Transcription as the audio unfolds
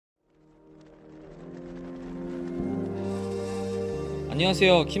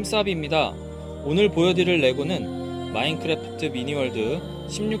안녕하세요, 킴사비입니다. 오늘 보여드릴 레고는 마인크래프트 미니월드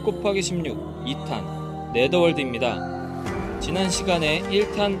 16×16 2탄 네더월드입니다. 지난 시간에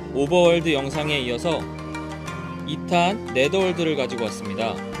 1탄 오버월드 영상에 이어서 2탄 네더월드를 가지고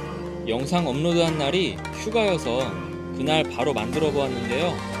왔습니다. 영상 업로드한 날이 휴가여서 그날 바로 만들어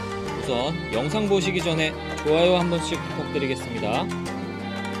보았는데요. 우선 영상 보시기 전에 좋아요 한 번씩 부탁드리겠습니다.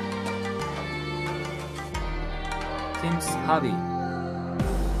 킴사비.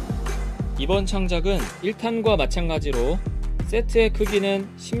 이번 창작은 1탄과 마찬가지로 세트의 크기는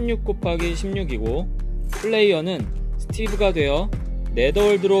 16×16이고 플레이어는 스티브가 되어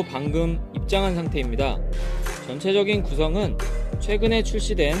네더월드로 방금 입장한 상태입니다. 전체적인 구성은 최근에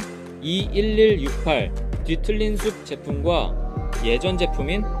출시된 21168 뒤틀린숲 제품과 예전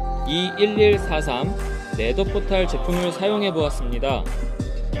제품인 21143 네더포탈 제품을 사용해 보았습니다.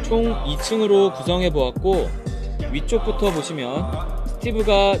 총 2층으로 구성해 보았고, 위쪽부터 보시면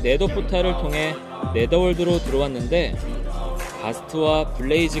스티브가 네더포탈을 통해 네더월드로 들어왔는데, 가스트와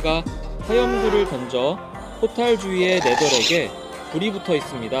블레이즈가 화염구를 던져 포탈 주위의 네더렉에 불이 붙어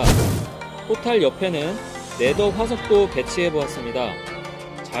있습니다. 포탈 옆에는 네더 화석도 배치해 보았습니다.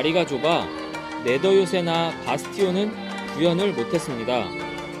 자리가 좁아 네더 요새나 바스티온은 구현을 못했습니다.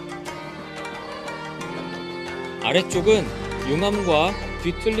 아래쪽은 용암과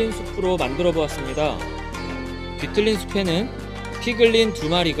뒤틀린 숲으로 만들어 보았습니다. 뒤틀린 숲에는 피글린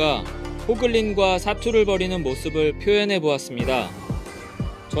 2마리가 호글린과 사투를 벌이는 모습을 표현해 보았습니다.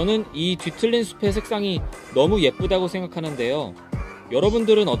 저는 이 뒤틀린 숲의 색상이 너무 예쁘다고 생각하는데요.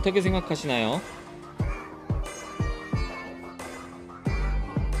 여러분들은 어떻게 생각하시나요?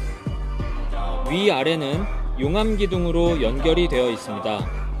 위아래는 용암 기둥으로 연결이 되어 있습니다.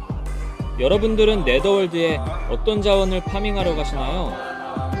 여러분들은 네더월드에 어떤 자원을 파밍하러 가시나요?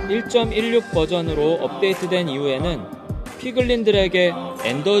 1.16 버전으로 업데이트된 이후에는 피글린들에게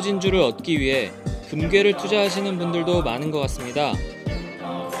엔더 진주를 얻기 위해 금괴를 투자하시는 분들도 많은 것 같습니다.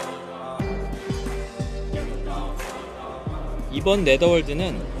 이번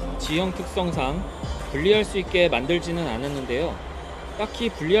네더월드는 지형 특성상 분리할 수 있게 만들지는 않았는데요. 딱히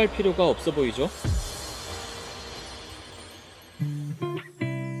분리할 필요가 없어 보이죠?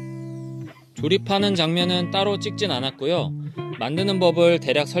 조립하는 장면은 따로 찍진 않았고요. 만드는 법을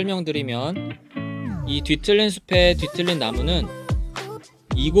대략 설명드리면, 이 뒤틀린 숲에 뒤틀린 나무는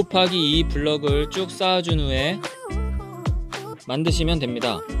 2×2 블럭을 쭉 쌓아준 후에 만드시면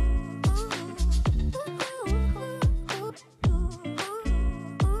됩니다.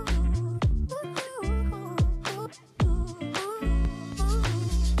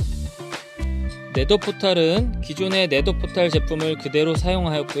 네더포탈은 기존의 네더포탈 제품을 그대로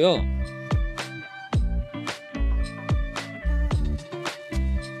사용하였고요.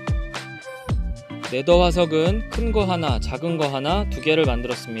 네더 화석은 큰 거 하나, 작은 거 하나, 2개를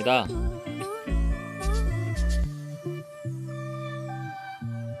만들었습니다.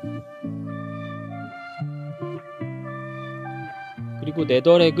 그리고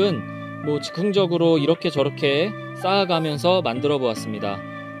네더렉은 즉흥적으로 이렇게 저렇게 쌓아가면서 만들어 보았습니다.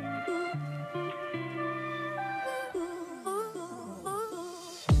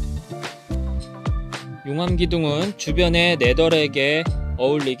 용암 기둥은 주변의 네더렉에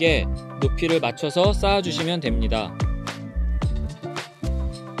어울리게 높이를 맞춰서 쌓아주시면 됩니다.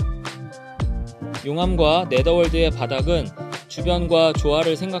 용암과 네더월드의 바닥은 주변과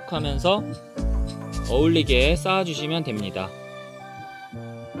조화를 생각하면서 어울리게 쌓아주시면 됩니다.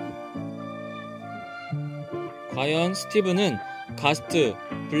 과연 스티브는 가스트,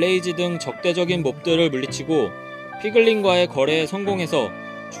 블레이즈 등 적대적인 몹들을 물리치고 피글린과의 거래에 성공해서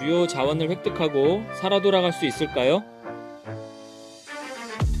주요 자원을 획득하고 살아 돌아갈 수 있을까요?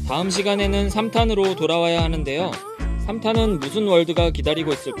 다음 시간에는 3탄으로 돌아와야 하는데요. 3탄은 무슨 월드가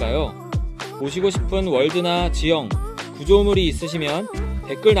기다리고 있을까요? 보시고 싶은 월드나 지형, 구조물이 있으시면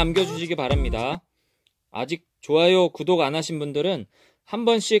댓글 남겨주시기 바랍니다. 아직 좋아요, 구독 안 하신 분들은 한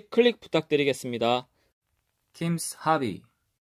번씩 클릭 부탁드리겠습니다. 킴사비.